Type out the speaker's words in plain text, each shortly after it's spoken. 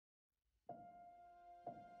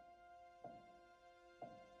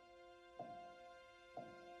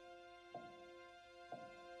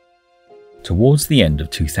Towards the end of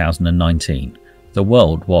 2019, the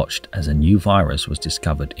world watched as a new virus was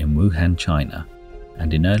discovered in Wuhan, China,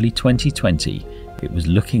 and in early 2020 it was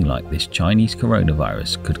looking like this Chinese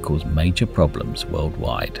coronavirus could cause major problems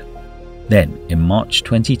worldwide. Then, in March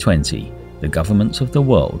 2020, the governments of the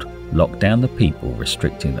world locked down the people,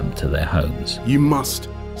 restricting them to their homes. You must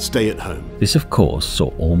stay at home. This of course saw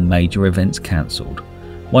all major events cancelled,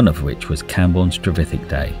 one of which was Camborne's Trevithick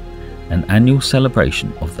Day, an annual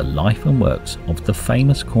celebration of the life and works of the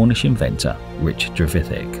famous Cornish inventor Richard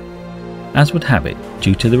Trevithick. As would have it,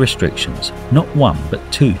 due to the restrictions, not one but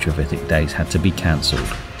 2 Trevithick days had to be cancelled.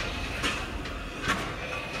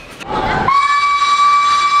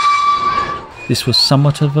 This was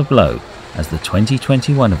somewhat of a blow, as the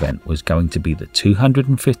 2021 event was going to be the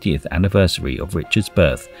 250th anniversary of Richard's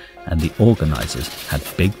birth, and the organisers had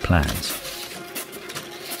big plans.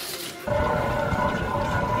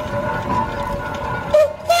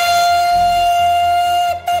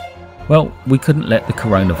 Well, we couldn't let the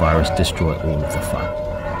coronavirus destroy all of the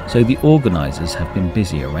fun, so the organisers have been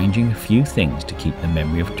busy arranging a few things to keep the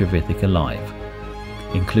memory of Trevithick alive,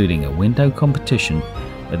 including a window competition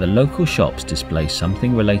where the local shops display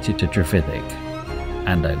something related to Trevithick,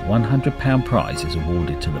 and a £100 prize is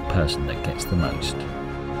awarded to the person that gets the most.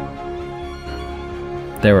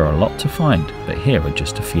 There are a lot to find, but here are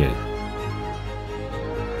just a few.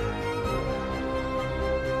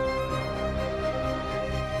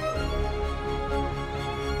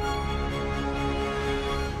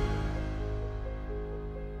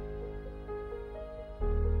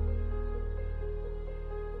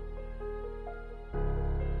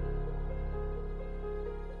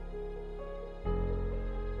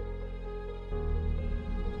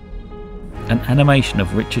 An animation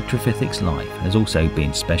of Richard Trevithick's life has also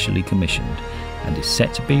been specially commissioned and is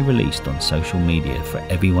set to be released on social media for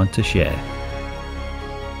everyone to share.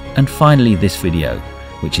 And finally this video,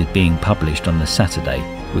 which is being published on the Saturday,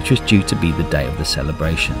 which was due to be the day of the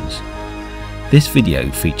celebrations. This video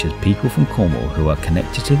features people from Cornwall who are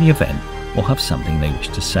connected to the event or have something they wish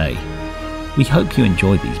to say. We hope you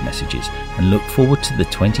enjoy these messages and look forward to the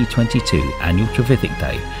 2022 annual Trevithick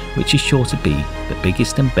Day, which is sure to be the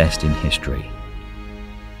biggest and best in history.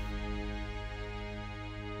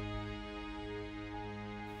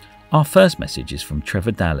 Our first message is from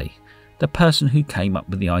Trevor Daly, the person who came up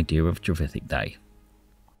with the idea of Trevithick Day.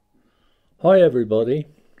 Hi everybody.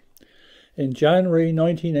 In January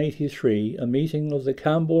 1983, a meeting of the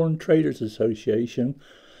Camborne Traders Association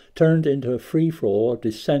turned into a free-for-all of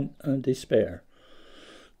dissent and despair.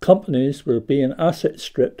 Companies were being asset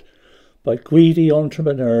stripped by greedy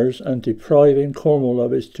entrepreneurs and depriving Cornwall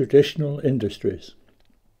of its traditional industries.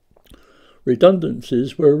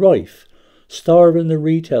 Redundancies were rife, starving the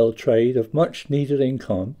retail trade of much needed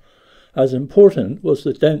income. As important was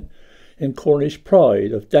the dent in Cornish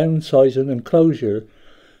pride of downsizing and closure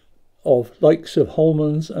of likes of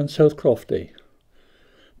Holman's and South Crofty.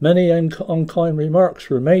 Many unkind remarks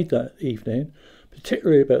were made that evening,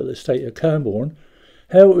 particularly about the state of Camborne,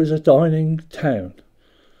 how it was a dining town.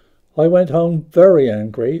 I went home very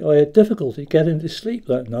angry. I had difficulty getting to sleep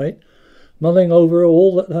that night, mulling over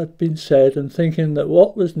all that had been said and thinking that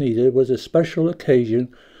what was needed was a special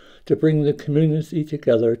occasion to bring the community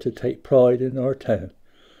together to take pride in our town.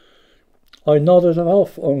 I nodded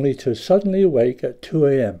off only to suddenly awake at 2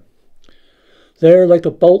 a.m. There, like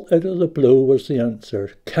a bolt out of the blue, was the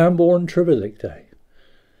answer: Camborne Trevithick Day.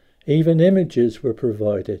 Even images were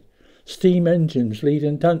provided. Steam engines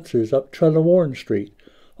leading dancers up Trelawarne Street,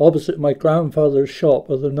 opposite my grandfather's shop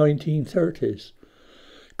of the 1930s.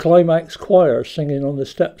 Climax choir singing on the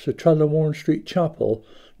steps of Trelawarne Street Chapel,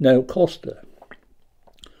 now Costa.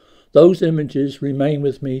 Those images remain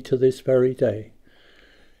with me to this very day.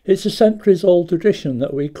 It's a centuries-old tradition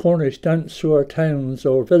that we Cornish dance through our towns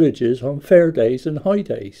or villages on fair days and high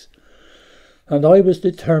days, and I was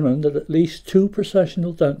determined that at least 2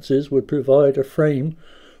 processional dances would provide a frame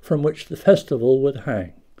from which the festival would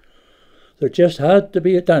hang. There just had to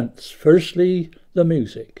be a dance. Firstly, the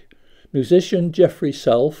music. Musician Geoffrey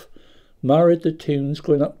Self married the tunes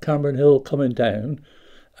Going Up Camborne Hill Coming Down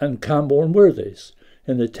and Camborne Worthies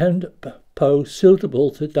in the tempo suitable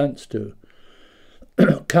to dance to.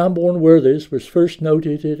 Camborne Worthies was first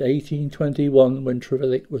noted in 1821 when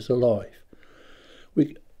Trevithick was alive.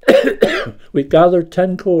 We gathered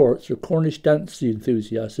 10 cohorts of Cornish dance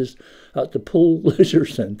enthusiasts at the Pool Leisure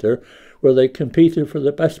Centre, where they competed for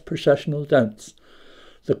the best processional dance.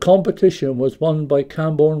 The competition was won by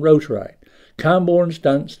Camborne Rotaract, Camborne's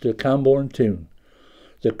dance to Camborne tune.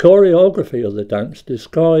 The choreography of the dance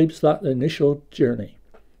describes that initial journey.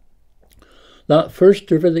 That first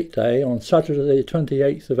Trevithick Day on Saturday the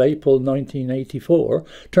 28th of April 1984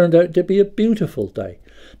 turned out to be a beautiful day.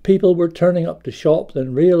 People were turning up to shop,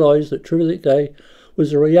 then realised that Trevithick Day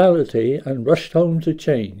was a reality and rushed home to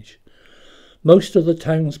change. Most of the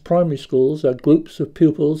town's primary schools had groups of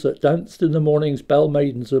pupils that danced in the morning's Bell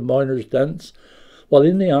Maidens and Miners' dance, while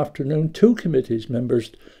in the afternoon 2 committees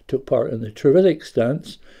members took part in the Trevithick's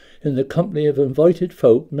dance in the company of invited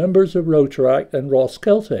folk, members of Rotaract and Ross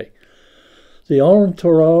Celtic. The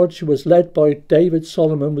entourage was led by David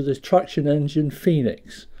Solomon with his traction engine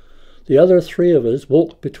Phoenix. The other 3 of us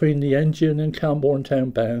walked between the engine and Camborne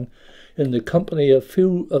town band in the company of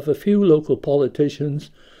a few local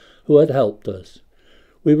politicians who had helped us.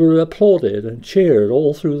 We were applauded and cheered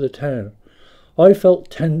all through the town. I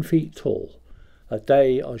felt 10 feet tall, a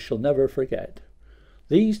day I shall never forget.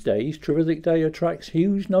 These days, Trevithick Day attracts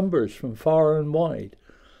huge numbers from far and wide.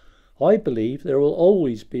 I believe there will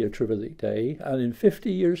always be a Trevithick Day, and in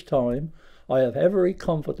 50 years' time, I have every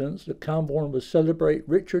confidence that Camborne will celebrate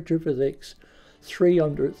Richard Trevithick's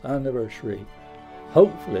 300th anniversary,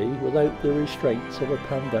 hopefully without the restraints of a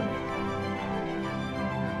pandemic.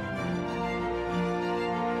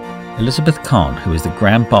 Elizabeth Kahn, who is the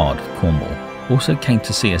Grand Bard of Cornwall, also came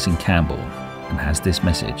to see us in Camborne and has this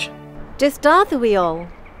message. Dith dartha we all,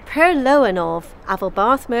 per lowenov, avel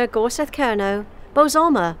Barthmer Gorseth Kerno,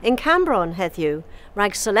 Bosoma in Camborne heddiw,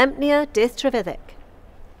 rag solemnia dith Trevithick.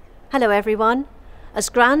 Hello everyone. As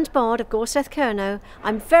Grand Bard of Gorseth Kerno,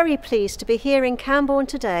 I'm very pleased to be here in Camborne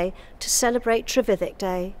today to celebrate Trevithick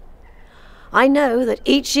Day. I know that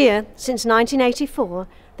each year since 1984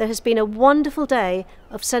 there has been a wonderful day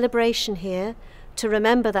of celebration here to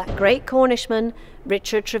remember that great Cornishman,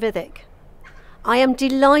 Richard Trevithick. I am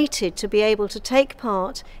delighted to be able to take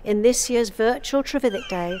part in this year's virtual Trevithick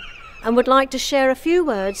Day and would like to share a few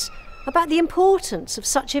words about the importance of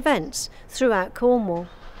such events throughout Cornwall.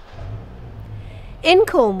 In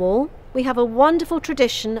Cornwall, we have a wonderful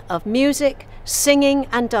tradition of music, singing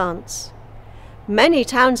and dance. Many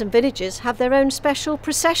towns and villages have their own special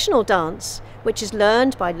processional dance, which is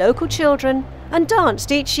learned by local children and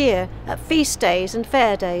danced each year at feast days and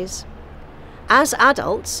fair days. As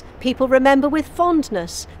adults, people remember with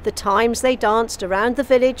fondness the times they danced around the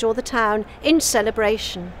village or the town in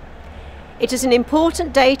celebration. It is an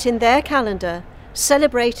important date in their calendar,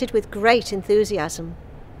 celebrated with great enthusiasm.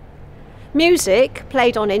 Music,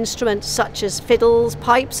 played on instruments such as fiddles,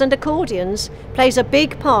 pipes and accordions, plays a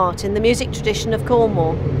big part in the music tradition of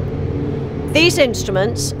Cornwall. These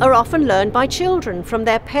instruments are often learned by children from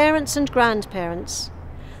their parents and grandparents.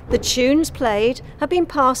 The tunes played have been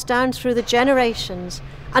passed down through the generations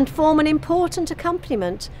and form an important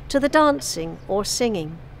accompaniment to the dancing or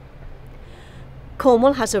singing.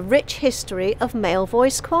 Cornwall has a rich history of male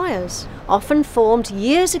voice choirs, often formed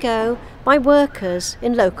years ago by workers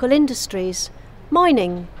in local industries,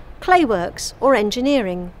 mining, clayworks or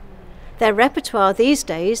engineering. Their repertoire these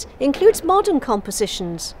days includes modern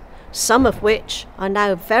compositions, some of which are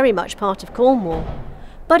now very much part of Cornwall,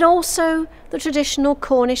 but also the traditional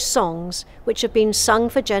Cornish songs which have been sung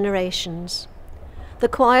for generations. The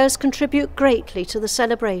choirs contribute greatly to the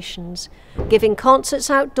celebrations, giving concerts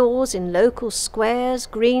outdoors in local squares,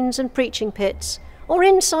 greens and preaching pits, or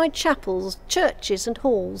inside chapels, churches and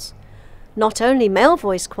halls. Not only male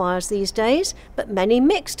voice choirs these days, but many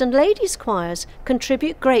mixed and ladies' choirs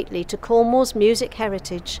contribute greatly to Cornwall's music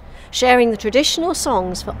heritage, sharing the traditional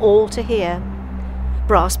songs for all to hear.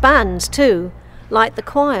 Brass bands too, like the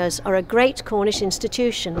choirs, are a great Cornish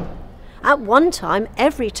institution. At one time,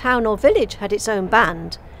 every town or village had its own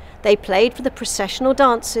band. They played for the processional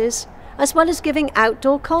dances, as well as giving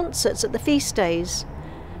outdoor concerts at the feast days.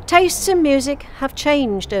 Tastes in music have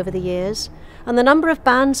changed over the years, and the number of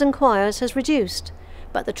bands and choirs has reduced,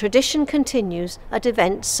 but the tradition continues at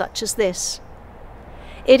events such as this.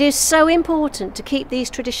 It is so important to keep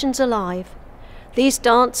these traditions alive. These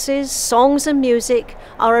dances, songs and music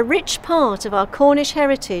are a rich part of our Cornish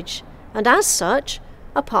heritage, and as such,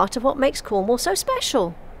 a part of what makes Cornwall so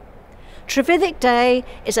special. Trevithick Day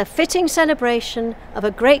is a fitting celebration of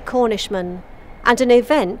a great Cornishman and an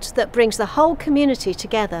event that brings the whole community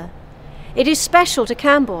together. It is special to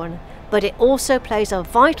Camborne, but it also plays a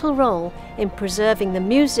vital role in preserving the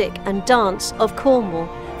music and dance of Cornwall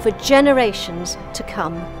for generations to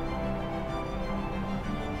come.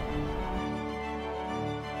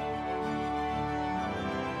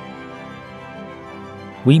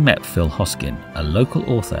 We met Phil Hoskin, a local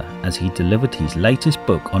author, as he delivered his latest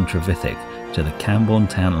book on Trevithick to the Camborne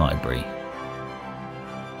Town Library.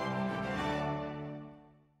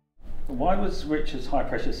 Why was Richard's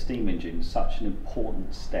high-pressure steam engine such an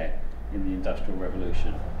important step in the Industrial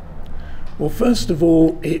Revolution? Well, first of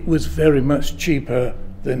all, it was very much cheaper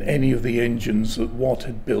than any of the engines that Watt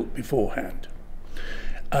had built beforehand.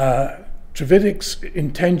 Trevithick's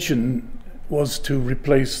intention was to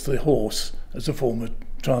replace the horse as a form of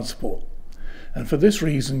transport. And for this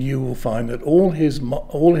reason, you will find that all his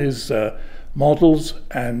models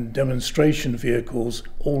and demonstration vehicles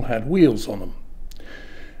all had wheels on them.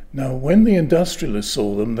 Now, when the industrialists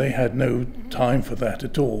saw them, they had no time for that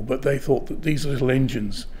at all, but they thought that these little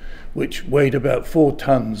engines, which weighed about 4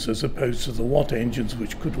 tons as opposed to the Watt engines,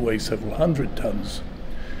 which could weigh several hundred tons,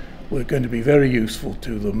 were going to be very useful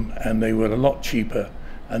to them, and they were a lot cheaper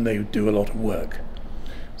and they would do a lot of work.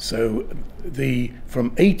 So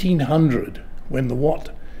from 1800, when the Watt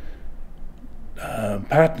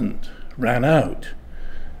patent ran out,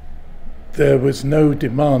 there was no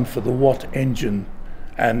demand for the Watt engine,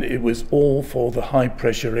 and it was all for the high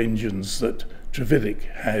pressure engines that Trevithick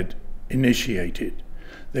had initiated.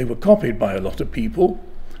 They were copied by a lot of people,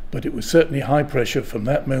 but it was certainly high pressure from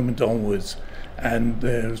that moment onwards, and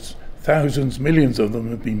there's thousands, millions of them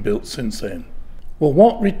have been built since then. Well,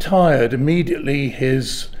 Watt retired immediately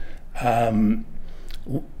his patent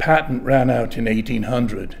ran out in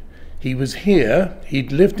 1800. He was here,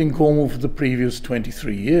 he'd lived in Cornwall for the previous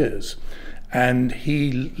 23 years, and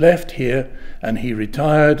he left here and he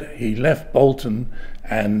retired. He left Bolton,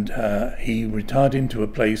 and he retired into a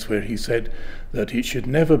place where he said that it should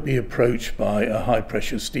never be approached by a high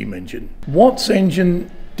pressure steam engine. Watt's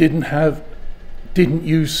engine didn't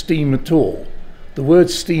use steam at all. The word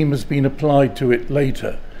steam has been applied to it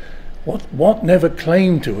later. Watt never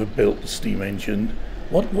claimed to have built the steam engine.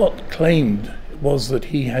 What Watt claimed was that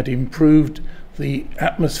he had improved the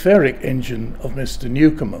atmospheric engine of Mr.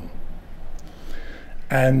 Newcomen.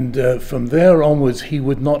 And from there onwards, he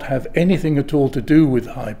would not have anything at all to do with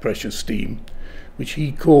high pressure steam, which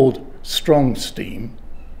he called strong steam,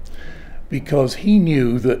 because he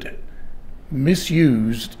knew that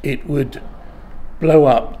misused it would blow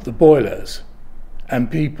up the boilers, and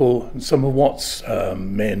some of Watt's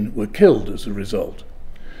men were killed as a result.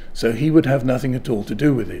 So he would have nothing at all to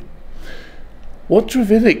do with it. What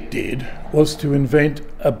Trevithick did was to invent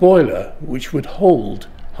a boiler which would hold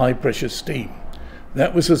high pressure steam.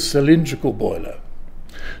 That was a cylindrical boiler.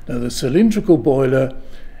 Now, the cylindrical boiler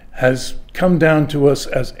has come down to us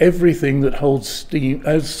as everything that holds steam,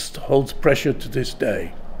 holds pressure to this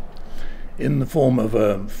day, in the form of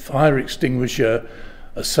a fire extinguisher,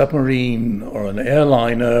 a submarine, or an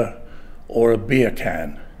airliner, or a beer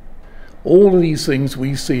can. All of these things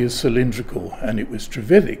we see as cylindrical, and it was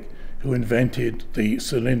Trevithick who invented the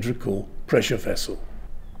cylindrical pressure vessel.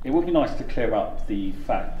 It would be nice to clear up the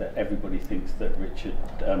fact that everybody thinks that Richard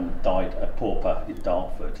died a pauper in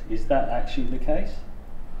Dartford. Is that actually the case?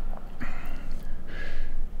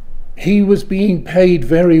 He was being paid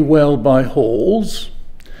very well by Halls.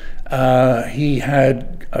 He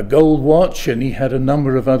had a gold watch and he had a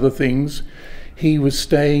number of other things. He was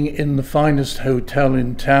staying in the finest hotel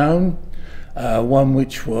in town, one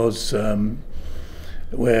which was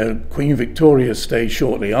where Queen Victoria stayed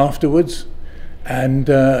shortly afterwards. And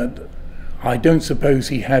I don't suppose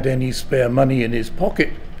he had any spare money in his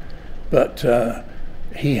pocket, but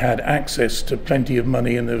he had access to plenty of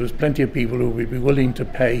money, and there was plenty of people who would be willing to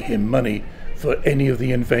pay him money for any of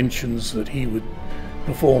the inventions that he would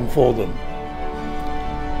perform for them.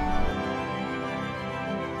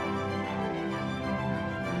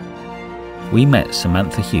 We met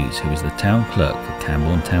Samantha Hughes, who is the town clerk for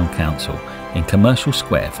Camborne Town Council, in Commercial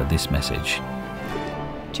Square for this message.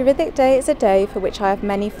 Trevithick Day is a day for which I have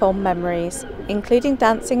many fond memories, including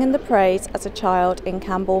dancing in the parades as a child in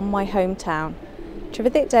Camborne, my hometown.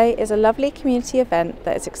 Trevithick Day is a lovely community event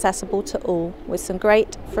that is accessible to all, with some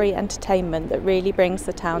great free entertainment that really brings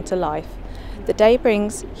the town to life. The day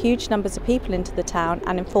brings huge numbers of people into the town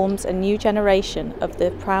and informs a new generation of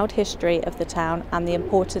the proud history of the town and the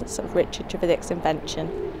importance of Richard Trevithick's invention.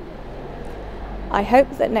 I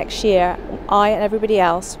hope that next year I and everybody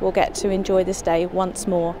else will get to enjoy this day once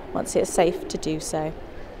more, once it is safe to do so.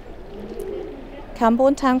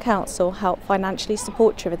 Camborne Town Council help financially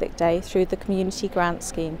support Trevithick Day through the Community Grant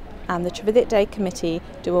Scheme, and the Trevithick Day Committee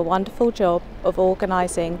do a wonderful job of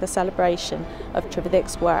organising the celebration of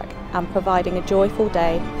Trevithick's work and providing a joyful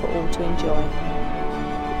day for all to enjoy.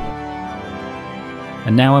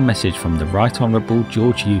 And now a message from the Right Honourable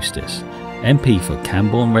George Eustace, MP for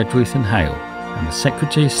Camborne, Redruth and Hale, and the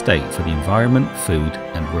Secretary of State for the Environment, Food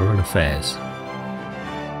and Rural Affairs.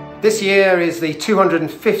 This year is the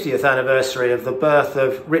 250th anniversary of the birth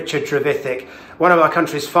of Richard Trevithick, one of our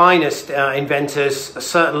country's finest inventors,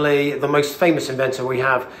 certainly the most famous inventor we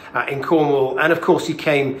have in Cornwall. And of course he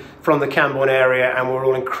came from the Camborne area, and we're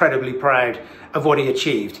all incredibly proud of what he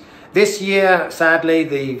achieved. This year, sadly,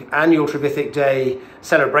 the annual Trevithick Day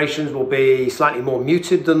celebrations will be slightly more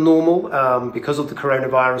muted than normal because of the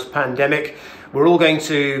coronavirus pandemic. We're all going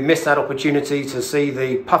to miss that opportunity to see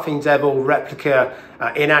the Puffing Devil replica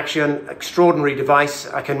in action. Extraordinary device.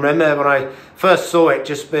 I can remember when I first saw it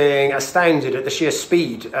just being astounded at the sheer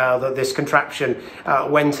speed that this contraption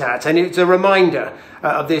went at. And it's a reminder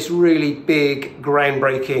of this really big,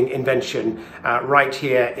 groundbreaking invention right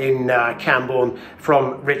here in Camborne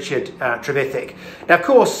from Richard Trevithick. Now, of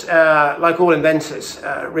course, like all inventors,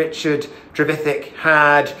 Richard Trevithick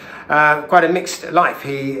had quite a mixed life.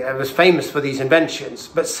 He was famous for these inventions,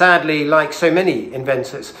 but sadly, like so many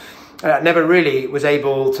inventors, never really was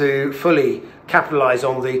able to fully capitalize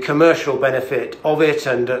on the commercial benefit of it,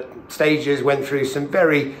 and at stages went through some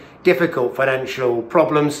very difficult financial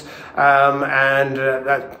problems, and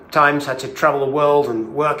at times had to travel the world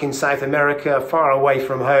and work in South America, far away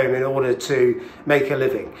from home, in order to make a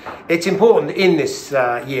living. It's important in this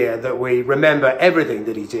year that we remember everything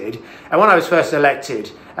that he did. And when I was first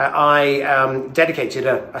elected, I dedicated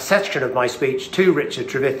a section of my speech to Richard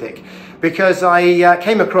Trevithick, because I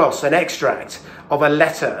came across an extract of a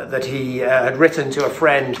letter that he had written to a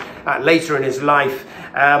friend later in his life.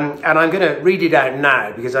 And I'm going to read it out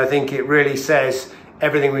now because I think it really says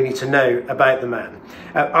everything we need to know about the man.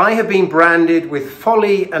 I have been branded with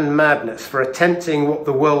folly and madness for attempting what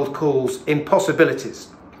the world calls impossibilities.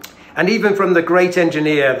 And even from the great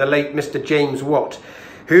engineer, the late Mr. James Watt,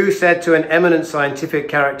 who said to an eminent scientific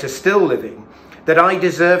character still living that I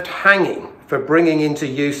deserved hanging for bringing into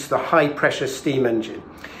use the high-pressure steam engine.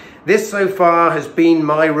 This so far has been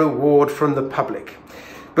my reward from the public.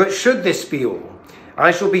 But should this be all,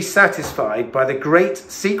 I shall be satisfied by the great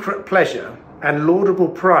secret pleasure and laudable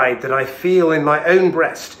pride that I feel in my own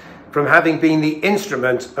breast from having been the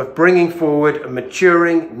instrument of bringing forward and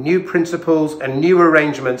maturing new principles and new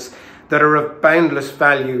arrangements that are of boundless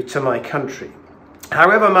value to my country.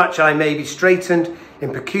 However much I may be straitened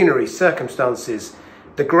in pecuniary circumstances,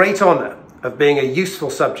 the great honour of being a useful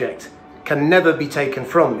subject can never be taken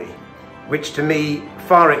from me, which to me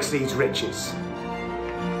far exceeds riches.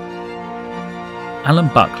 Alan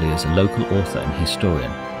Buckley is a local author and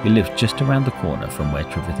historian who lives just around the corner from where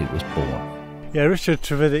Trevithick was born. Yeah, Richard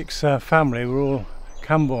Trevithick's family were all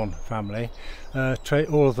Camborne family,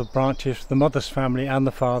 all of the branches, the mother's family and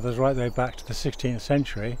the father's, right the way back to the 16th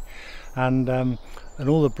century, and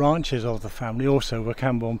all the branches of the family also were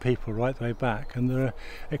Camborne people right the way back, and there are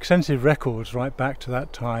extensive records right back to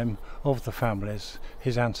that time of the families,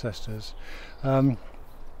 his ancestors.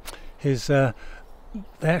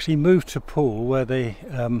 They actually moved to Poole, where the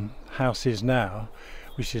house is now,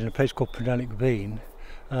 which is in a place called Penellic Bean,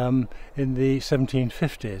 in the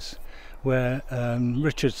 1750s, where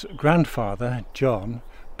Richard's grandfather, John,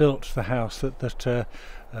 built the house that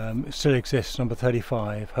still exists, number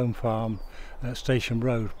 35, Home Farm, Station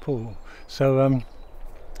Road, Poole. So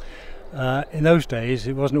in those days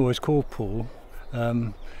it wasn't always called Poole,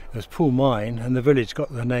 it was Poole Mine, and the village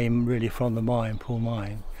got the name really from the mine, Poole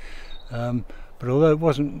Mine. But although it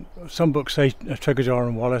wasn't, some books say Tregajar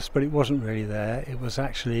and Wallace, but it wasn't really there. It was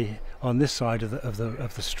actually on this side of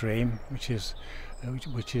the stream, which is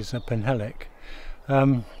Penellic.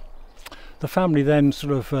 The family then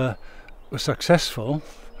sort of was successful.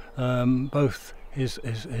 Both his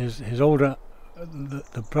older,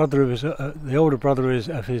 the brother of his, the older brother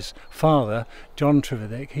of his father, John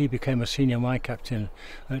Trevithick, he became a senior mine captain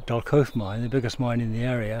at Dulcoath Mine, the biggest mine in the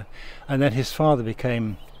area, and then his father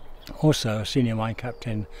became also a senior mine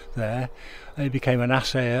captain there. He became an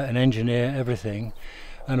assayer, an engineer, everything,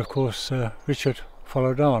 and of course Richard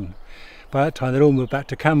followed on. By that time they'd all moved back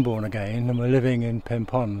to Camborne again and were living in Pen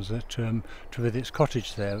Ponds at Trevithick's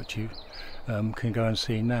cottage there, which you can go and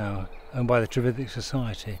see now, owned by the Trevithick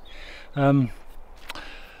Society.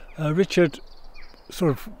 Richard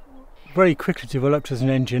sort of very quickly developed as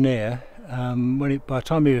an engineer. By the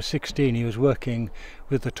time he was 16, he was working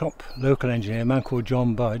with the top local engineer, a man called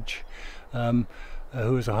John Budge, who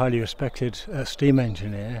was a highly respected steam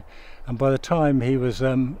engineer. And by the time he was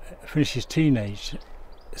finished his teenage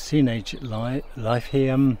life,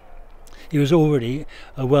 he was already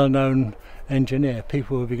a well-known engineer.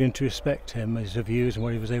 People were beginning to respect him, his views and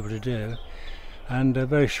what he was able to do. And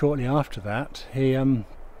very shortly after that,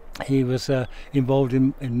 he was involved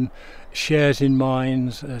in shares in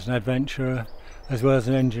mines as an adventurer as well as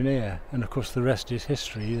an engineer, and of course the rest is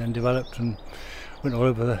history. He then developed and went all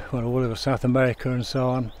over South America and so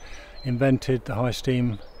on, invented the high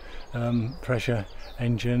steam pressure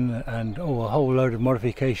engine and a whole load of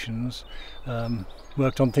modifications.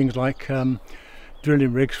 Worked on things like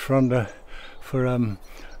drilling rigs for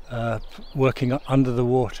working under the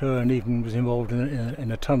water, and even was involved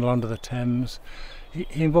in a tunnel under the Thames.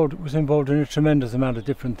 He was involved in a tremendous amount of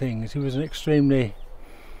different things. He was an extremely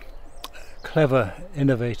clever,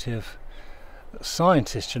 innovative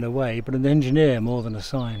scientist in a way, but an engineer more than a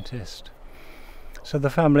scientist. So the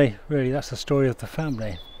family, really, that's the story of the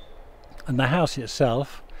family. And the house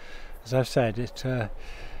itself, as I've said, it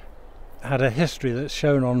had a history that's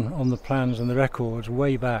shown on the plans and the records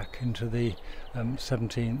way back into the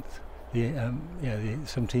 17th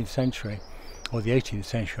century, or the 18th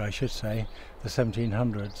century I should say, the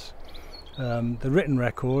 1700s. The written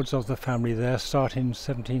records of the family there start in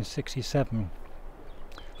 1767,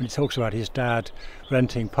 when it talks about his dad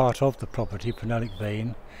renting part of the property, Penellic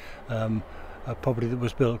Bean, a property that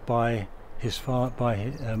was built by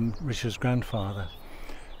Richard's grandfather.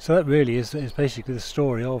 So that really is basically the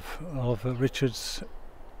story of Richard's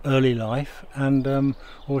early life and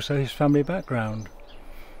also his family background.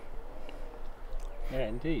 Yeah,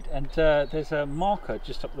 indeed. And there's a marker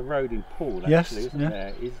just up the road in Poole, actually, yes, isn't yeah.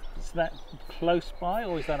 there? Is that close by,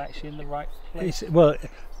 or is that actually in the right place? Well,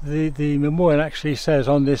 the memorial actually says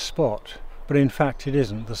on this spot, but in fact it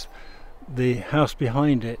isn't. The house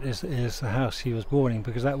behind it is the house he was born in,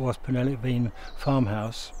 because that was Penellic Bean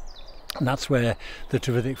farmhouse, and that's where the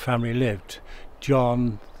Trevithick family lived.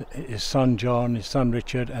 John, his son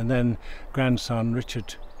Richard, and then grandson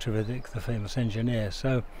Richard Trevithick, the famous engineer.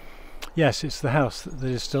 So yes, it's the house that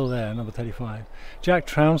is still there, number 35. Jack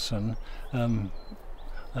Trounston,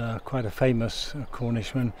 quite a famous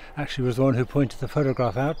Cornishman, actually was the one who pointed the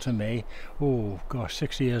photograph out to me, oh gosh,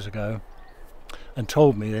 60 years ago, and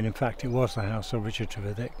told me that in fact it was the house of Richard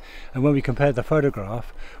Trevithick. And when we compared the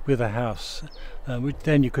photograph with the house,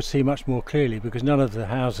 then you could see much more clearly, because none of the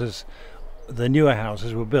houses, the newer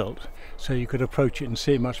houses, were built, so you could approach it and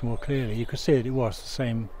see it much more clearly. You could see that it was the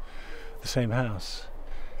same house.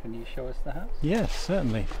 Can you show us the house? Yes,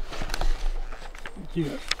 certainly. There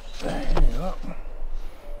you are.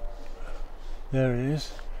 There it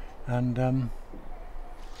is, and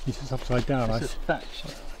this is upside down. This is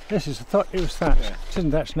thatched. Yes, it was thatched. Yeah. It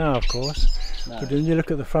isn't thatched now, of course, no. But when you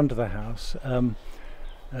look at the front of the house,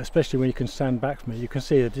 especially when you can stand back from it, you can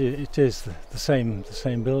see that it is the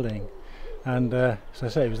same building. And as I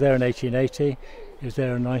say, it was there in 1880. It was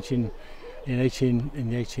there in the 1880s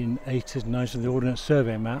and 90s in the Ordnance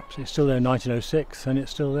Survey maps. It's still there in 1906, and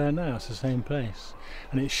it's still there now. It's the same place,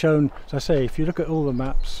 and it's shown. As I say, if you look at all the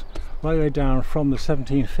maps right the way down from the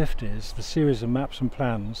 1750s, the series of maps and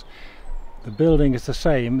plans, the building is the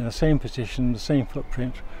same, in the same position, the same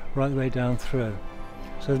footprint, right the way down through.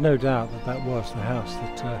 So there's no doubt that that was the house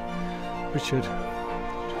that Richard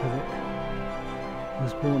Trevithick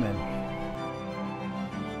was born in.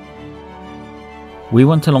 We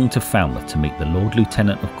went along to Falmouth to meet the Lord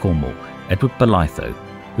Lieutenant of Cornwall, Edward Bolitho,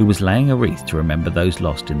 who was laying a wreath to remember those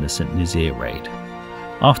lost in the St Nazaire raid.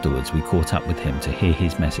 Afterwards we caught up with him to hear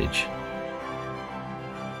his message.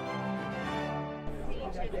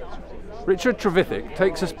 Richard Trevithick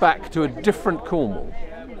takes us back to a different Cornwall,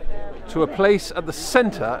 to a place at the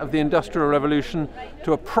centre of the Industrial Revolution,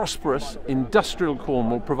 to a prosperous industrial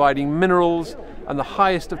Cornwall providing minerals and the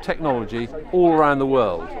highest of technology all around the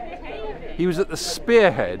world. He was at the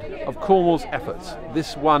spearhead of Cornwall's efforts,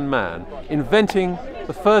 this one man, inventing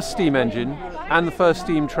the first steam engine and the first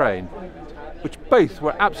steam train, which both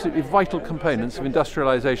were absolutely vital components of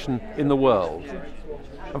industrialisation in the world.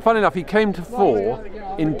 And funny enough, he came to fore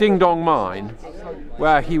in Ding Dong Mine,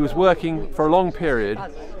 where he was working for a long period,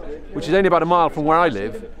 which is only about a mile from where I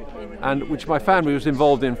live, and which my family was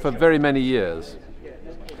involved in for very many years.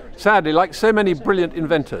 Sadly, like so many brilliant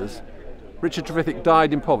inventors, Richard Trevithick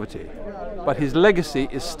died in poverty, but his legacy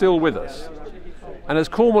is still with us. And as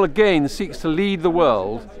Cornwall again seeks to lead the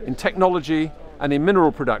world in technology and in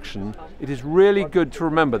mineral production, it is really good to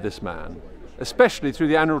remember this man, especially through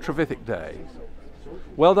the annual Trevithick Day.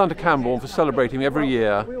 Well done to Camborne for celebrating every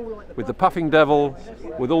year with the Puffing Devil,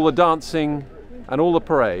 with all the dancing and all the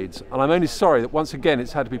parades, and I'm only sorry that once again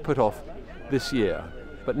it's had to be put off this year.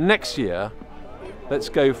 But next year, let's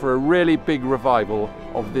go for a really big revival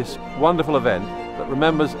of this wonderful event that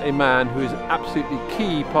remembers a man who is an absolutely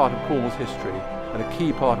key part of Cornwall's history and a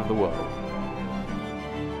key part of the world.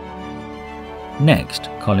 Next,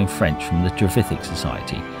 Colin French from the Trevithick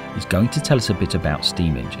Society is going to tell us a bit about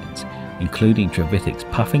steam engines, including Trevithick's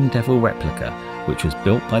Puffing Devil replica, which was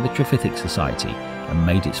built by the Trevithick Society and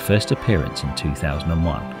made its first appearance in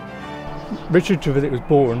 2001. Richard Trevithick was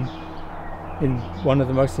born in one of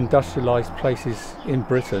the most industrialised places in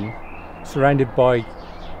Britain, surrounded by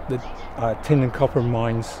the tin and copper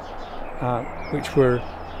mines, which were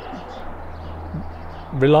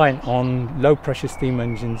reliant on low pressure steam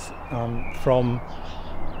engines from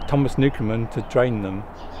Thomas Newcomen to drain them,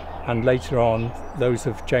 and later on those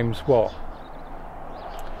of James Watt.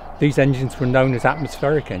 These engines were known as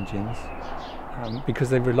atmospheric engines because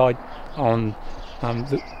they relied on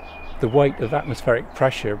the weight of atmospheric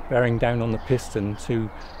pressure bearing down on the piston to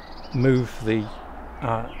move the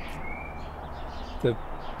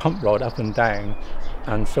pump rod up and down,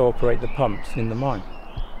 and so operate the pumps in the mine.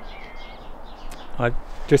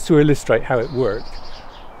 Just to illustrate how it worked,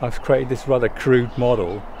 I've created this rather crude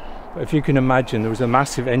model. But if you can imagine, there was a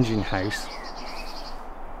massive engine house,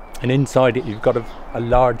 and inside it you've got a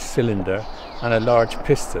large cylinder and a large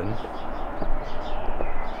piston,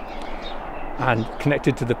 and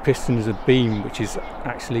connected to the piston is a beam which is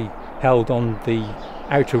actually held on the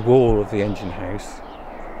outer wall of the engine house,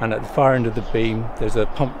 and at the far end of the beam there's a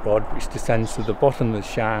pump rod which descends to the bottom of the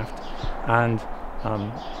shaft and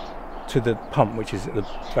to the pump which is at the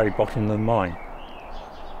very bottom of the mine.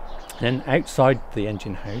 Then outside the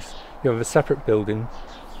engine house you have a separate building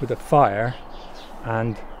with a fire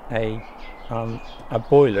and a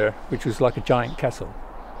boiler which was like a giant kettle,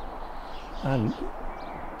 and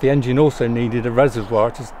the engine also needed a reservoir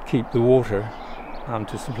to keep the water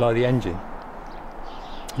to supply the engine.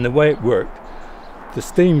 And the way it worked, the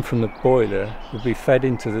steam from the boiler would be fed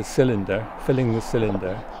into the cylinder, filling the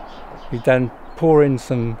cylinder. You then pour in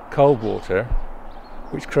some cold water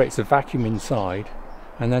which creates a vacuum inside,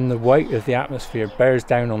 and then the weight of the atmosphere bears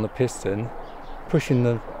down on the piston, pushing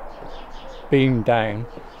the beam down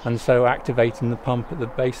and so activating the pump at the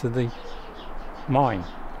base of the mine.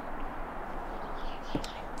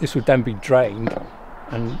 This would then be drained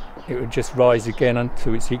and it would just rise again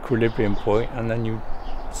onto its equilibrium point, and then you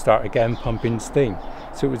start again pumping steam.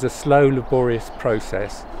 So it was a slow, laborious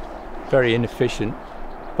process, very inefficient,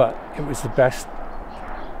 but it was the best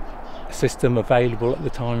system available at the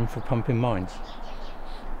time for pumping mines.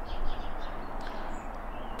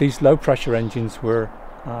 These low pressure engines were,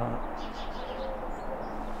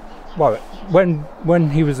 well, when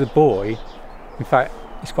he was a boy, in fact,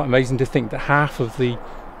 it's quite amazing to think that half of the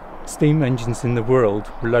steam engines in the world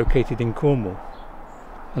were located in Cornwall.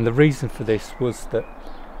 And the reason for this was that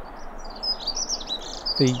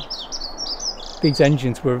these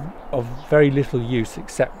engines were of very little use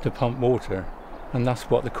except to pump water, and that's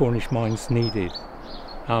what the Cornish mines needed.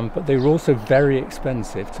 But they were also very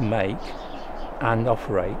expensive to make and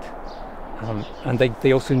operate, and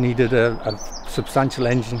they also needed a substantial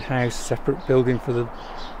engine house, separate building for the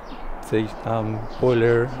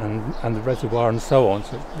boiler and the reservoir and so on.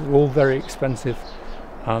 So they were all very expensive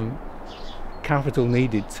capital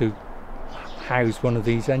needed to house one of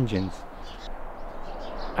these engines.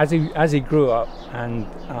 As he grew up and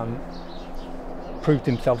proved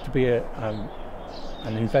himself to be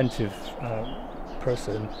an inventive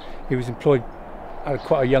person, he was employed at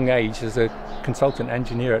quite a young age as a consultant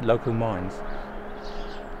engineer at local mines.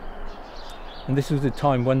 And this was a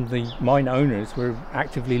time when the mine owners were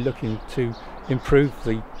actively looking to improve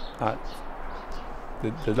the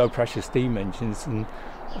low pressure steam engines and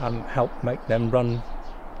help make them run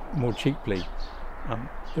more cheaply.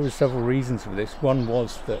 There were several reasons for this. One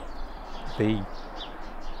was that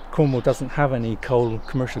Cornwall doesn't have any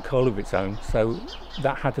commercial coal of its own, so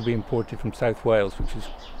that had to be imported from South Wales, which is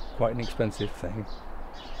quite an expensive thing.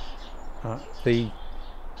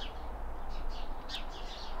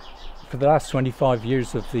 For the last 25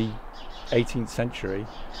 years of the 18th century,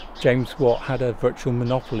 James Watt had a virtual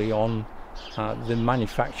monopoly on the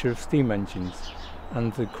manufacture of steam engines,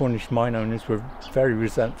 and the Cornish mine owners were very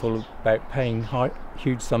resentful about paying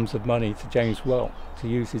huge sums of money to James Watt to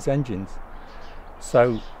use his engines.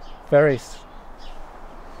 So various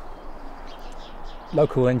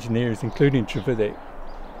local engineers, including Trevithick,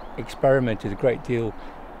 experimented a great deal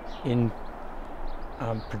in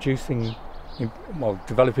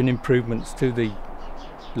developing improvements to the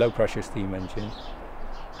low pressure steam engine,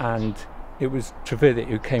 and it was Trevithick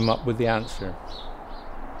who came up with the answer.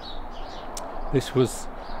 This was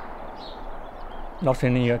not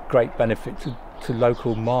only a great benefit to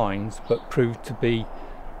local mines, but proved to be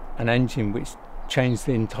an engine which changed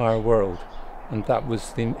the entire world, and that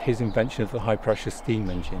was his invention of the high pressure steam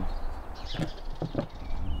engine.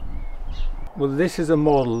 Well, this is a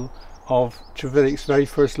model of Trevithick's very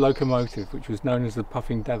first locomotive, which was known as the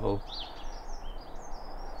Puffing Devil.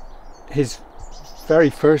 His very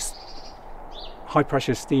first high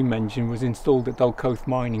pressure steam engine was installed at Dulcoath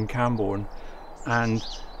Mine in Camborne, and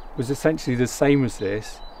was essentially the same as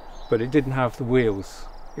this, but it didn't have the wheels.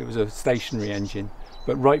 It was a stationary engine.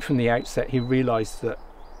 But right from the outset he realised that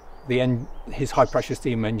his high pressure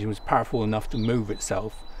steam engine was powerful enough to move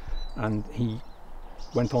itself, and he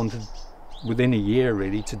went on to, within a year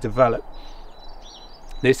really, to develop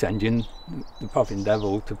this engine, the Puffin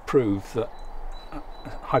Devil, to prove that a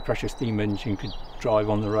high pressure steam engine could drive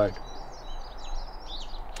on the road.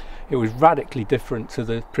 It was radically different to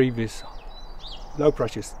the previous low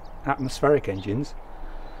pressure atmospheric engines,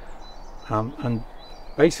 and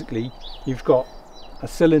basically you've got a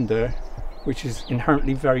cylinder which is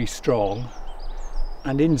inherently very strong,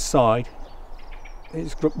 and inside,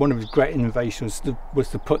 one of his great innovations was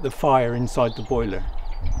to put the fire inside the boiler.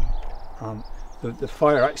 The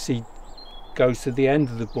fire actually goes to the end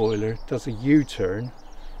of the boiler, does a U-turn,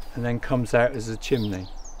 and then comes out as a chimney.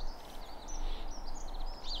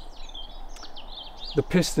 The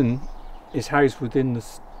piston is housed within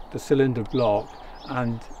the cylinder block,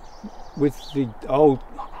 and with the old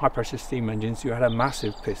high pressure steam engines you had a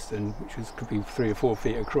massive piston which could be 3 or 4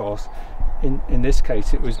 feet across. In this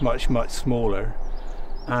case it was much smaller,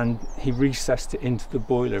 and he recessed it into the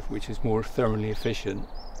boiler, which is more thermally efficient.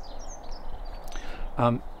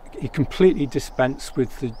 He completely dispensed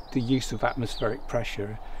with the use of atmospheric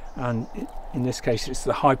pressure, and in this case it's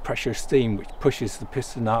the high pressure steam which pushes the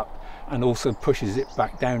piston up and also pushes it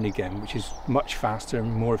back down again, which is much faster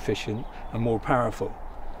and more efficient and more powerful.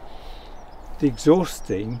 The exhaust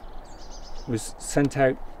steam was sent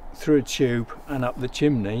out through a tube and up the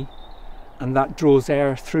chimney, and that draws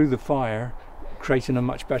air through the fire, creating a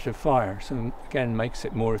much better fire, so again makes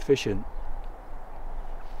it more efficient.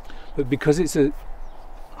 But because it's a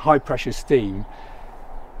high pressure steam,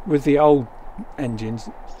 with the old engines,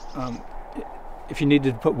 if you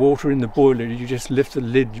needed to put water in the boiler, you just lift the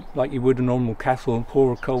lid like you would a normal kettle and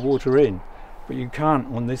pour cold water in, but you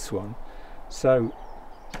can't on this one. So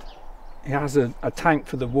he has a tank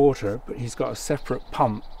for the water, but he's got a separate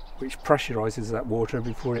pump which pressurizes that water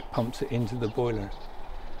before it pumps it into the boiler.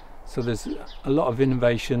 So there's a lot of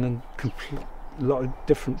innovation and a lot of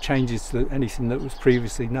different changes to anything that was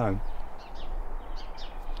previously known.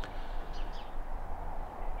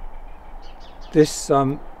 This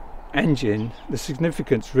engine, the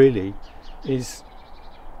significance really is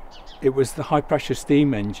it was the high pressure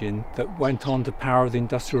steam engine that went on to power the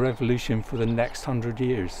Industrial Revolution for the next 100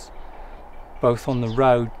 years, both on the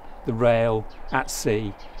road, the rail, at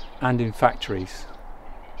sea, and in factories.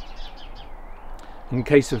 In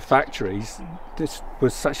case of factories, this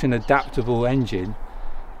was such an adaptable engine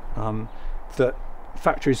that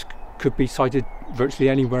factories could be sited virtually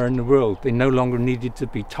anywhere in the world. They no longer needed to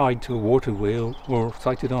be tied to a water wheel or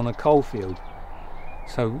sited on a coal field.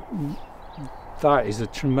 So that is a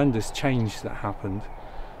tremendous change that happened.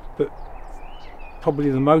 But probably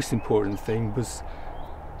the most important thing was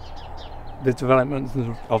the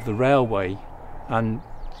development of the railway, and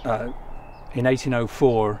in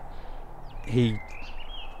 1804 he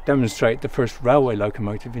demonstrated the first railway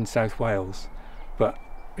locomotive in South Wales. But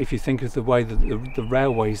if you think of the way that the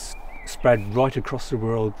railways spread right across the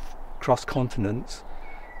world, across continents,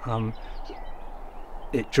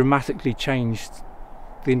 it dramatically changed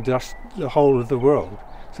the whole of the world.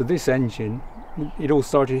 So this engine, it all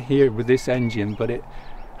started here with this engine, but it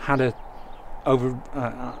had an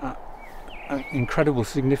incredible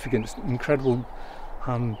significance, incredible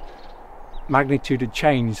magnitude of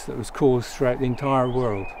change that was caused throughout the entire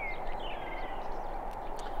world.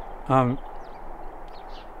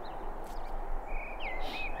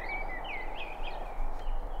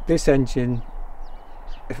 This engine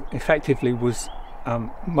effectively was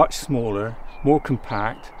much smaller, more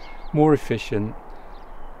compact, more efficient,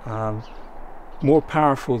 more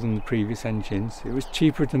powerful than the previous engines. It was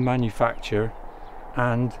cheaper to manufacture,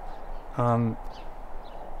 and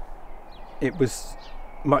it was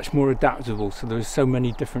much more adaptable, so there was so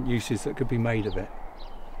many different uses that could be made of it.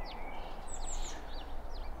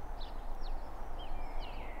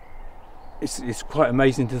 It's quite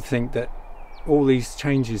amazing to think that all these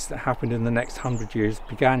changes that happened in the next 100 years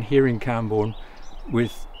began here in Camborne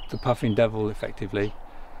with the Puffin Devil, effectively.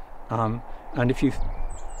 And if you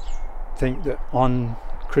think that on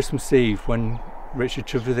Christmas Eve, when Richard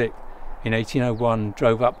Trevithick in 1801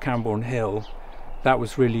 drove up Camborne Hill, that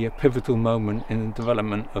was really a pivotal moment in the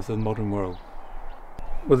development of the modern world.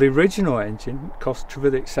 Well, the original engine cost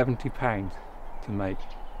Trevithick £70 to make,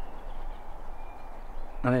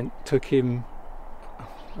 and it took him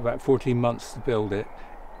about 14 months to build it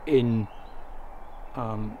in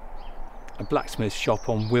a blacksmith shop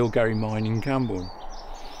on Wheelgarry Mine in Camborne.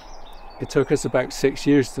 It took us about 6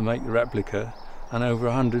 years to make the replica, and over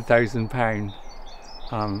 £100,000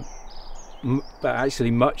 but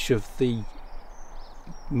actually much of the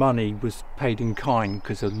money was paid in kind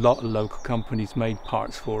because a lot of local companies made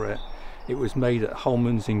parts for it. It was made at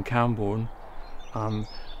Holman's in Camborne, and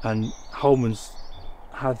Holman's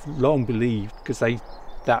have long believed, because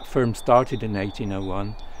that firm started in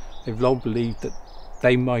 1801, they've long believed that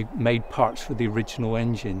they made parts for the original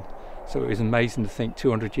engine. So it was amazing to think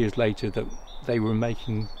 200 years later that they were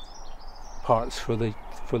making parts for the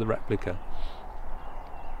replica.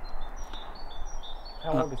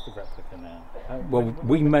 How old is the replica now? Well,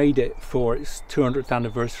 we made it for its 200th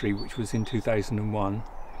anniversary, which was in 2001,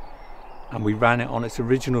 and we ran it on its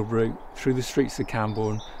original route through the streets of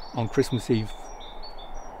Camborne on Christmas Eve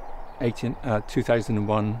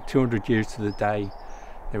 2001, 200 years to the day.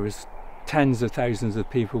 There was tens of thousands of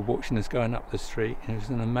people watching us going up the street. It was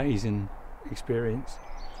an amazing experience,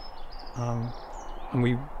 and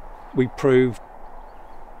we proved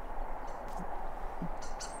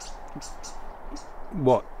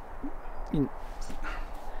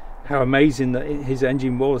how amazing that his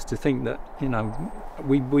engine was. To think that, you know,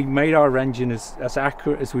 we made our engine as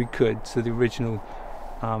accurate as we could to the original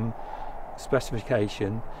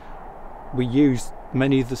specification. We used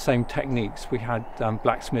many of the same techniques. We had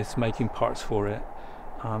blacksmiths making parts for it.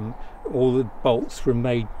 All the bolts were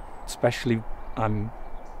made specially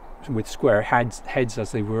with square heads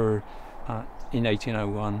as they were in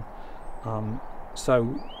 1801.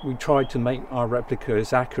 So we tried to make our replica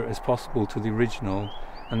as accurate as possible to the original,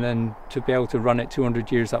 and then to be able to run it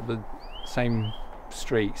 200 years up the same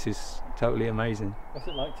streets is totally amazing. What's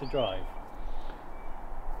it like to drive?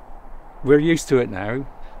 We're used to it now.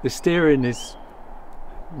 The steering is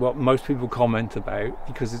what most people comment about,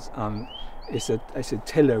 because it's a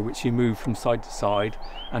tiller which you move from side to side,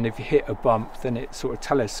 and if you hit a bump then it sort of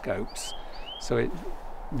telescopes, so it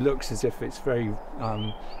looks as if it's very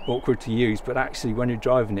awkward to use, but actually when you're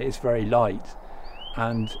driving it, it's very light.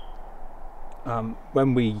 And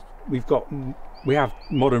when we have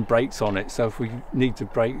modern brakes on it, so if we need to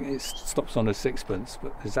brake, it stops on a sixpence,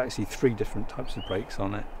 but there's actually 3 different types of brakes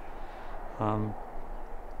on it.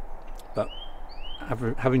 But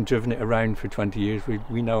having driven it around for 20 years,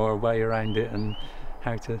 we know our way around it and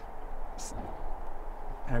how to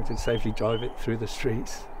safely drive it through the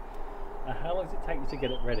streets. How long does it take you to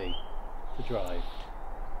get it ready to drive?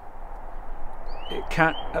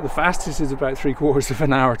 At the fastest is about 3/4 of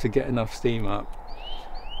an hour to get enough steam up.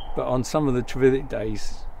 But on some of the Trevithick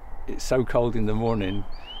days, it's so cold in the morning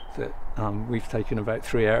that we've taken about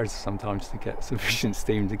 3 hours sometimes to get sufficient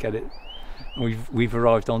steam to get it. And we've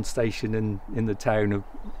arrived on station in the town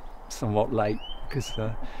somewhat late because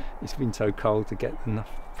it's been so cold to get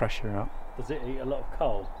enough pressure up. Does it eat a lot of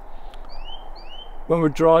coal? When we're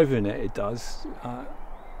driving it, it does. I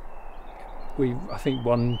think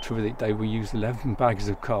one Trevithick day we used 11 bags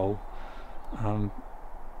of coal.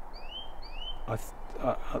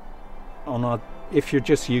 If you're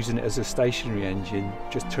just using it as a stationary engine,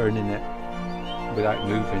 just turning it without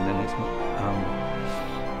moving, then it's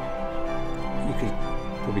you could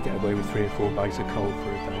probably get away with 3 or 4 bags of coal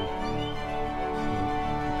for a day.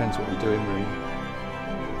 Depends what you're doing, really.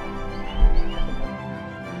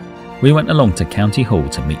 We went along to County Hall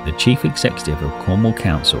to meet the Chief Executive of Cornwall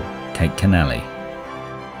Council, Kate Canally.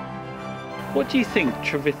 What do you think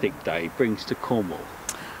Trevithick Day brings to Cornwall?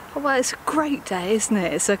 Well, it's a great day, isn't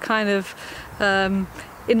it? It's a kind of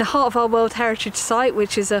in the heart of our World Heritage Site,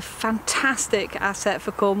 which is a fantastic asset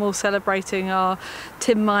for Cornwall, celebrating our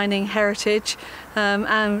tin mining heritage,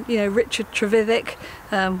 and you know, Richard Trevithick,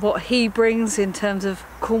 what he brings in terms of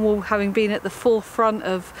Cornwall having been at the forefront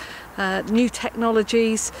of new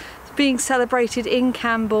technologies, being celebrated in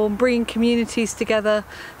Camborne, bringing communities together,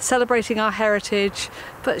 celebrating our heritage,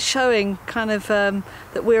 but showing kind of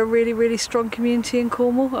that we're a really, really strong community in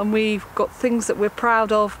Cornwall, and we've got things that we're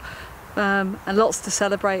proud of, and lots to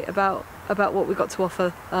celebrate about what we've got to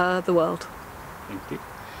offer the world. Thank you.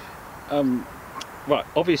 Right,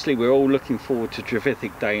 obviously we're all looking forward to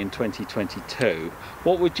Trevithick Day in 2022.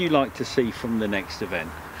 What would you like to see from the next event?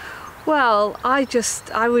 Well, I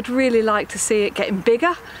would really like to see it getting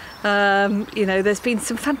bigger. You know, there's been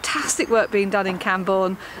some fantastic work being done in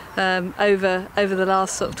Camborne over the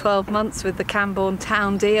last sort of 12 months with the Camborne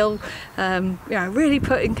Town Deal. You know, really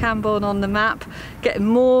putting Camborne on the map, getting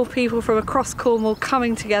more people from across Cornwall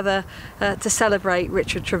coming together to celebrate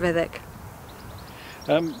Richard Trevithick.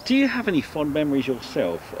 Do you have any fond memories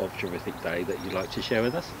yourself of Trevithick Day that you'd like to share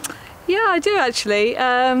with us? Yeah, I do actually.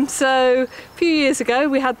 So a few years ago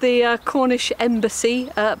we had the Cornish Embassy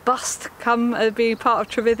bust come be part of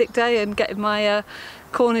Trevithick Day, and getting my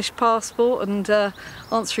Cornish passport and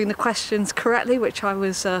answering the questions correctly, which I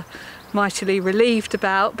was mightily relieved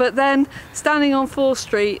about. But then standing on Fore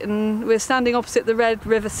Street, and we're standing opposite the Red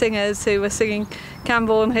River Singers, who were singing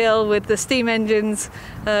Camborne Hill with the steam engines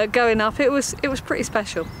going up. It was pretty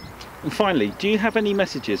special. And finally, do you have any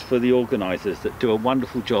messages for the organisers that do a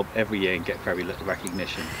wonderful job every year and get very little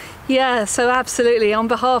recognition? Yeah, so absolutely. On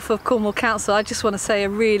behalf of Cornwall Council, I just want to say a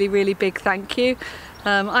really, really big thank you.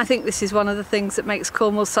 I think this is one of the things that makes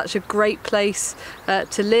Cornwall such a great place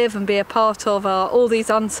to live and be a part of, are all these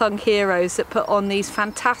unsung heroes that put on these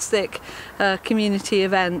fantastic community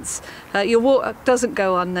events. Your work doesn't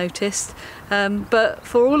go unnoticed, but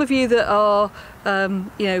for all of you that are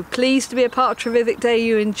pleased to be a part of Trevithick Day,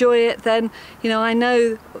 you enjoy it, then I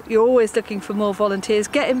know you're always looking for more volunteers.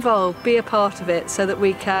 Get involved, be a part of it, so that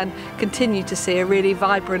we can continue to see a really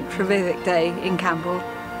vibrant Trevithick Day in Camborne.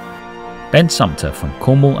 Ben Sumter from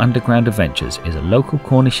Cornwall Underground Adventures is a local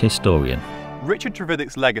Cornish historian. Richard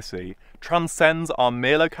Trevithick's legacy transcends our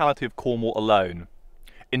mere locality of Cornwall alone.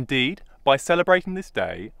 Indeed, by celebrating this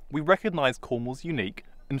day, we recognise Cornwall's unique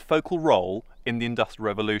and focal role in the Industrial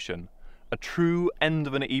Revolution, a true end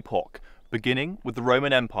of an epoch, beginning with the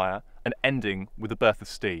Roman Empire and ending with the birth of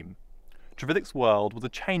steam. Trevithick's world was a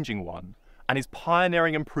changing one, and his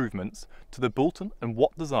pioneering improvements to the Boulton and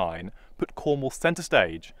Watt design put Cornwall centre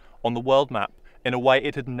stage on the world map in a way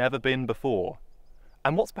it had never been before.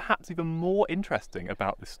 And what's perhaps even more interesting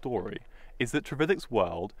about this story is that Trevithick's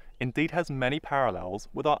world indeed has many parallels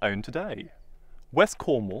with our own today. West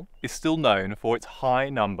Cornwall is still known for its high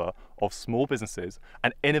number of small businesses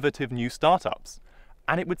and innovative new startups,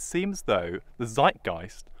 and it would seem as though the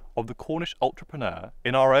zeitgeist of the Cornish entrepreneur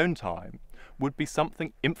in our own time would be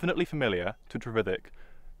something infinitely familiar to Trevithick,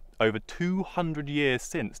 over 200 years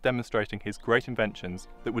since demonstrating his great inventions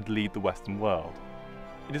that would lead the Western world.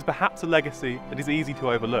 It is perhaps a legacy that is easy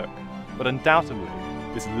to overlook, but undoubtedly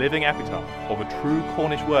this living epitaph of a true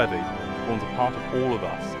Cornish worthy forms a part of all of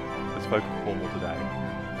us as folk of Cornwall today.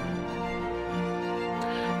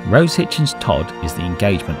 Rose Hitchens Todd is the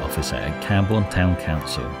Engagement Officer at Camborne Town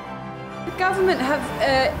Council. The government have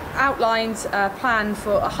outlined a plan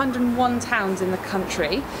for 101 towns in the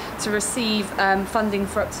country to receive funding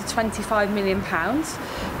for up to £25 million.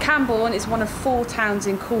 Camborne is one of 4 towns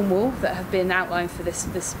in Cornwall that have been outlined for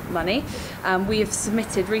this money. We have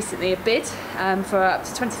submitted recently a bid for up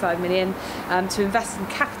to £25 million to invest in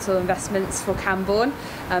capital investments for Camborne,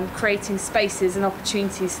 creating spaces and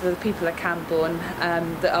opportunities for the people of Camborne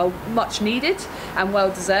that are much needed and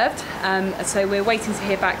well deserved. So we're waiting to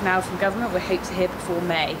hear back now from government. We hope to hear before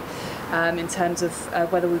May in terms of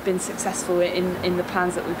whether we've been successful in the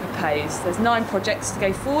plans that we proposed. There's 9 projects to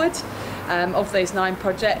go forward. Of those 9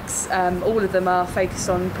 projects, all of them are focused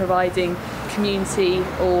on providing community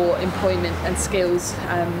or employment and skills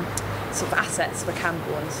sort of assets for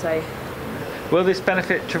Camborne. So, will this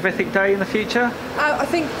benefit Trevithick Day in the future? I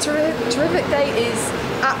think Trevithick Day is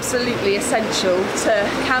absolutely essential to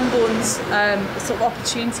Camborne's sort of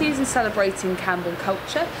opportunities in celebrating Camborne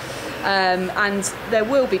culture. And there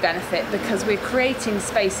will be benefit because we're creating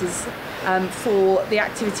spaces for the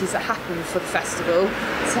activities that happen for the festival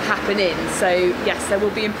to happen in. So yes, there will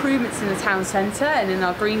be improvements in the town centre and in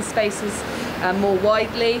our green spaces more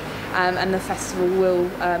widely, and the festival will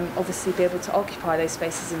obviously be able to occupy those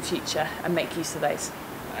spaces in future and make use of those.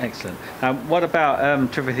 Excellent. What about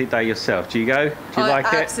Trevithick Day yourself? Do you go? Do you like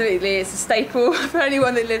it? Absolutely, it's a staple for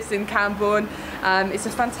anyone that lives in Camborne. It's a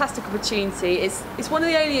fantastic opportunity. It's one of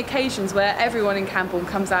the only occasions where everyone in Camborne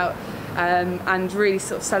comes out and really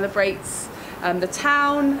sort of celebrates the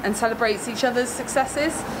town and celebrates each other's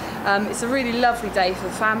successes. It's a really lovely day for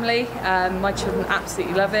the family. My children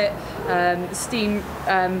absolutely love it. The steam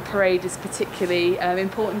parade is particularly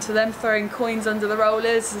important to them. Throwing coins under the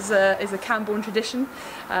rollers is a Camborne tradition,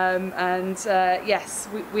 and yes,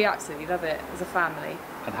 we absolutely love it as a family.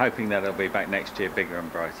 And hoping that it'll be back next year bigger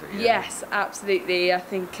and brighter. Yeah? Yes, absolutely. I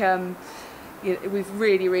think we've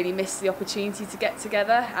really missed the opportunity to get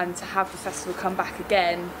together and to have the festival come back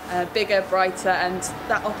again, bigger, brighter, and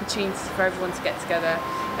that opportunity for everyone to get together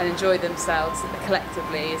and enjoy themselves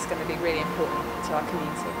collectively is going to be really important to our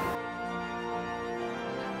community.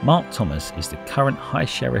 Mark Thomas is the current High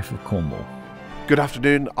Sheriff of Cornwall. Good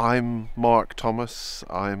afternoon, I'm Mark Thomas.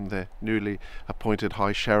 I'm the newly appointed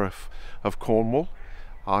High Sheriff of Cornwall.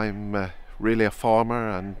 I'm really a farmer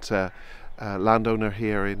and landowner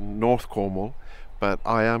here in North Cornwall, but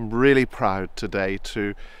I am really proud today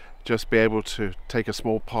to just be able to take a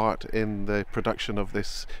small part in the production of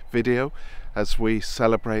this video as we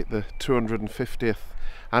celebrate the 250th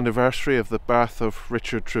anniversary of the birth of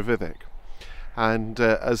Richard Trevithick. and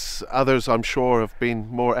as others I'm sure have been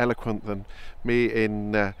more eloquent than me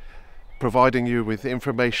in providing you with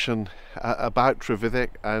information about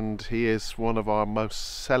Trevithick, and he is one of our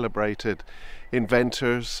most celebrated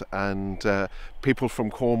inventors and people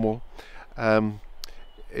from Cornwall.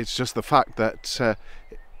 It's just the fact that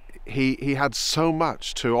he had so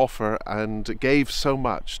much to offer and gave so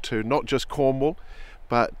much to not just Cornwall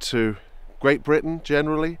but to Great Britain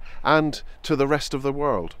generally and to the rest of the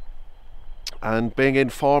world. And being in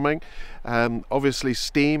farming, obviously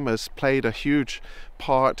steam has played a huge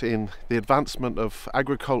part in the advancement of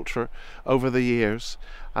agriculture over the years,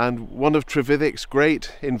 and one of Trevithick's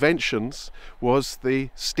great inventions was the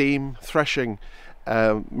steam threshing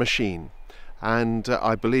machine. And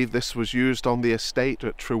I believe this was used on the estate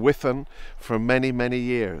at Trevithick for many, many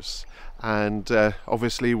years. And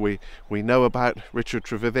obviously we know about Richard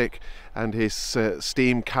Trevithick and his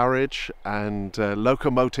steam carriage and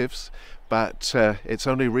locomotives, but it's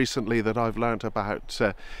only recently that I've learnt about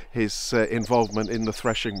his involvement in the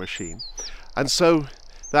threshing machine. And so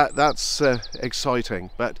that's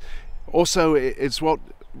exciting, but also it's what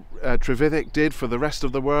Trevithick did for the rest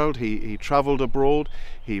of the world. He travelled abroad,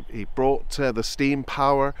 he brought the steam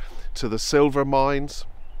power to the silver mines,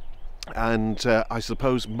 and I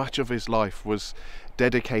suppose much of his life was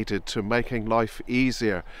dedicated to making life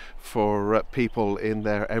easier for people in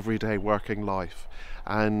their everyday working life,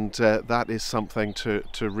 and that is something to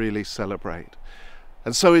really celebrate.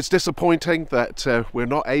 And so it's disappointing that we're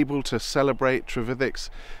not able to celebrate Trevithick's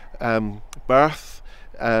birth,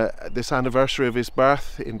 this anniversary of his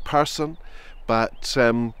birth in person, but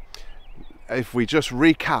if we just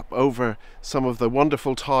recap over some of the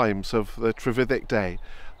wonderful times of the Trevithick Day,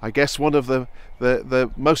 I guess one of the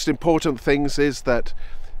most important things is that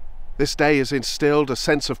this day has instilled a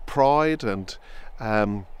sense of pride, and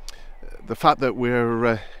the fact that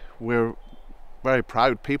we're very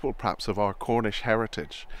proud people perhaps of our Cornish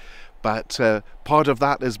heritage. But part of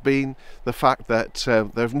that has been the fact that there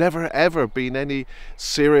have never ever been any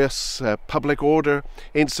serious public order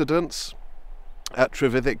incidents at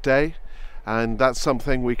Trevithick Day, and that's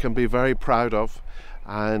something we can be very proud of.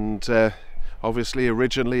 And obviously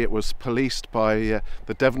originally it was policed by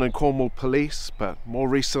the Devon and Cornwall Police, but more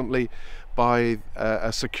recently by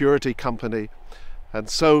a security company. And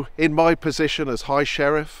so in my position as High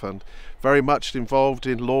Sheriff and very much involved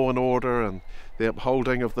in law and order and the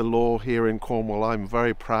upholding of the law here in Cornwall, I'm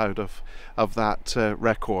very proud of that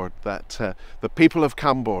record, that the people of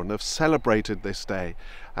Camborne have celebrated this day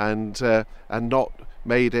and not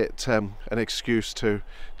made it an excuse to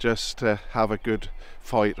just have a good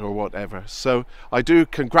fight or whatever. So I do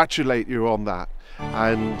congratulate you on that,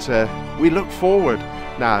 and we look forward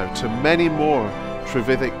now to many more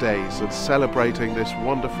Trevithick days and celebrating this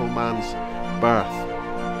wonderful man's birth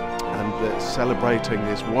and celebrating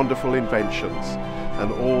his wonderful inventions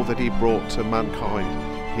and all that he brought to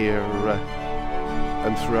mankind here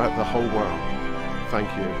and throughout the whole world. Thank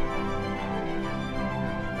you.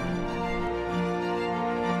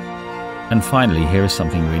 And finally, here is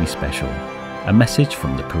something really special, a message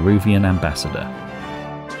from the Peruvian ambassador.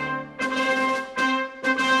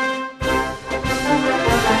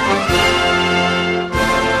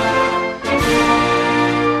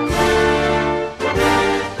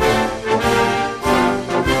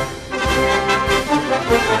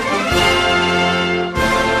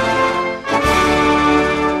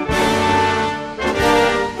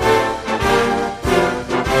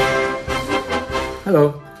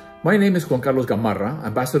 Hello, my name is Juan Carlos Gamarra,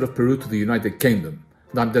 Ambassador of Peru to the United Kingdom,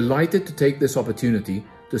 and I'm delighted to take this opportunity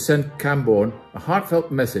to send Camborne a heartfelt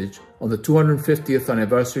message on the 250th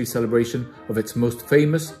anniversary celebration of its most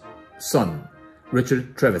famous son,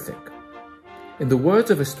 Richard Trevithick. In the words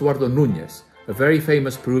of Estuardo Núñez, a very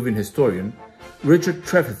famous Peruvian historian, Richard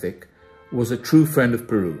Trevithick was a true friend of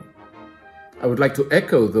Peru. I would like to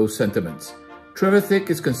echo those sentiments. Trevithick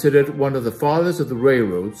is considered one of the fathers of the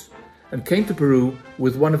railroads and came to Peru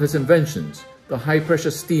with one of his inventions, the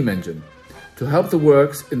high-pressure steam engine, to help the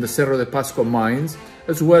works in the Cerro de Pasco mines,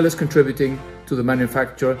 as well as contributing to the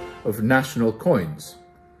manufacture of national coins.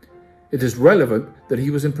 It is relevant that he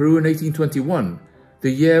was in Peru in 1821,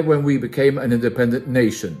 the year when we became an independent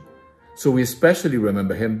nation, so we especially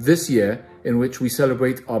remember him this year in which we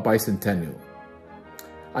celebrate our bicentennial.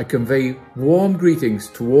 I convey warm greetings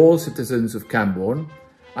to all citizens of Camborne.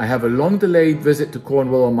 I have a long-delayed visit to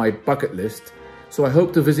Cornwall on my bucket list, so I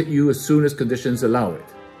hope to visit you as soon as conditions allow it.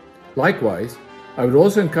 Likewise, I would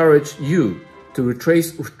also encourage you to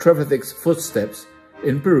retrace Trevithick's footsteps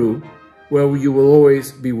in Peru, where you will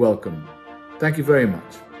always be welcome. Thank you very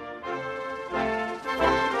much.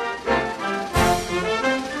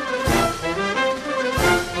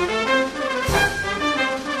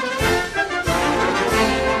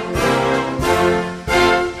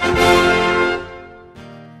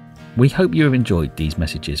 We hope you have enjoyed these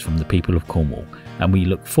messages from the people of Cornwall, and we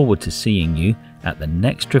look forward to seeing you at the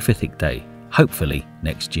next Trevithick Day, hopefully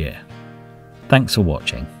next year. Thanks for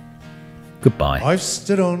watching. Goodbye. I've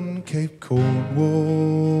stood on Cape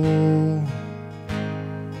Cornwall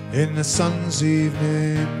in the sun's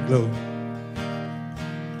evening glow,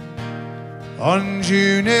 on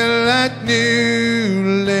June Hill at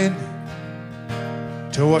Newlyn,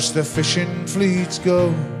 to watch the fishing fleets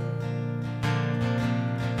go,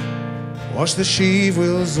 watch the sheave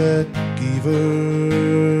wheels at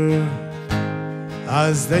Geever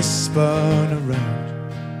as they spun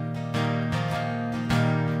around,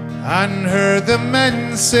 and heard the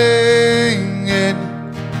men singing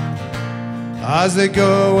as they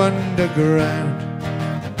go underground,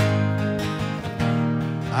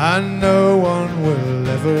 and no one will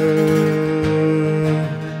ever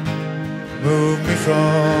move me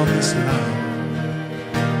from this land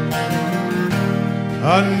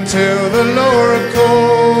until the Lord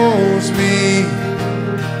calls me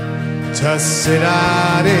to sit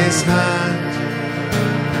at his hand.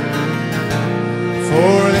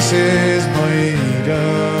 For this is my Eden,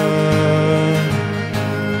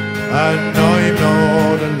 and I'm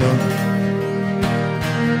not alone.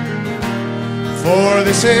 For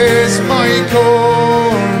this is my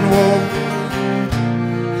Cornwall,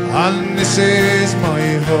 and this is my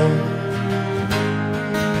home.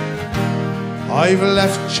 I've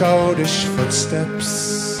left childish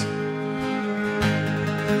footsteps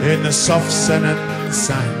in the soft sun and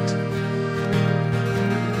sand,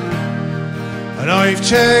 and I've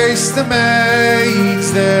chased the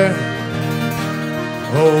maids there,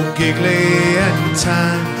 all giggly and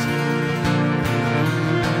tanned.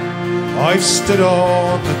 I've stood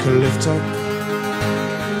on the cliff top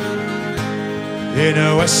in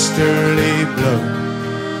a westerly blow,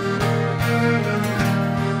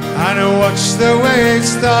 and I watch the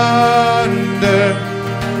waves thunder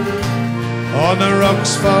on the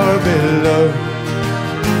rocks far below,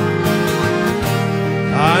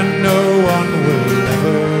 and no one will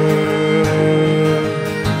ever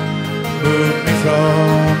move me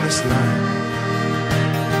from this land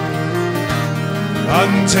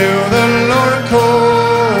until the Lord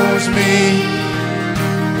calls me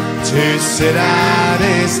to sit at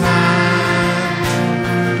his hand.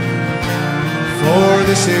 For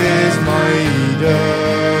this is my Eden,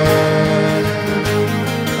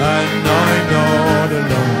 and I'm not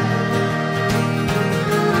alone.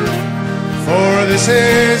 For this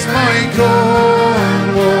is my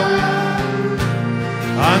Cornwall,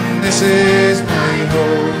 and this is my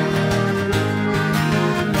home.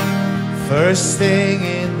 First thing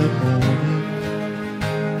in the morning,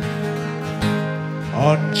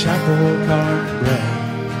 on Chapel Camborne,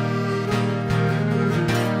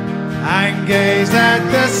 and gazed at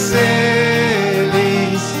the sillies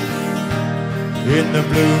in the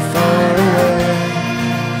blue far away.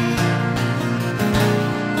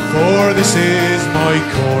 For this is my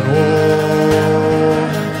Cornwall,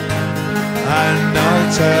 and I'll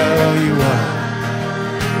tell you why.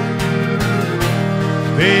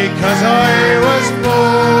 Because I was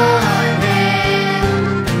born here,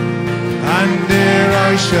 and here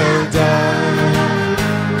I shall die,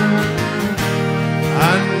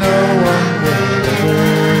 and no one will ever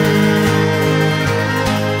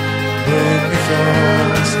move me from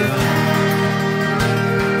this land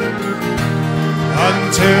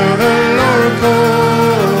until the Lord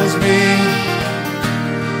calls me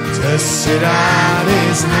to sit at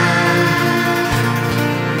his hand.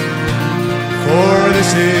 For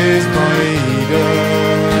this is my Eden,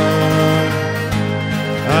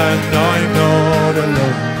 and I'm not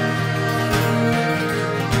alone.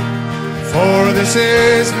 For this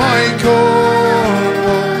is my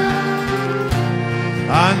Cornwall,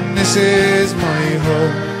 and this is my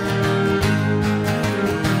home.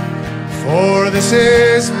 For this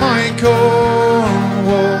is my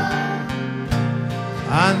Cornwall,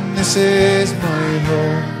 and this is my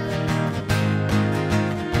home.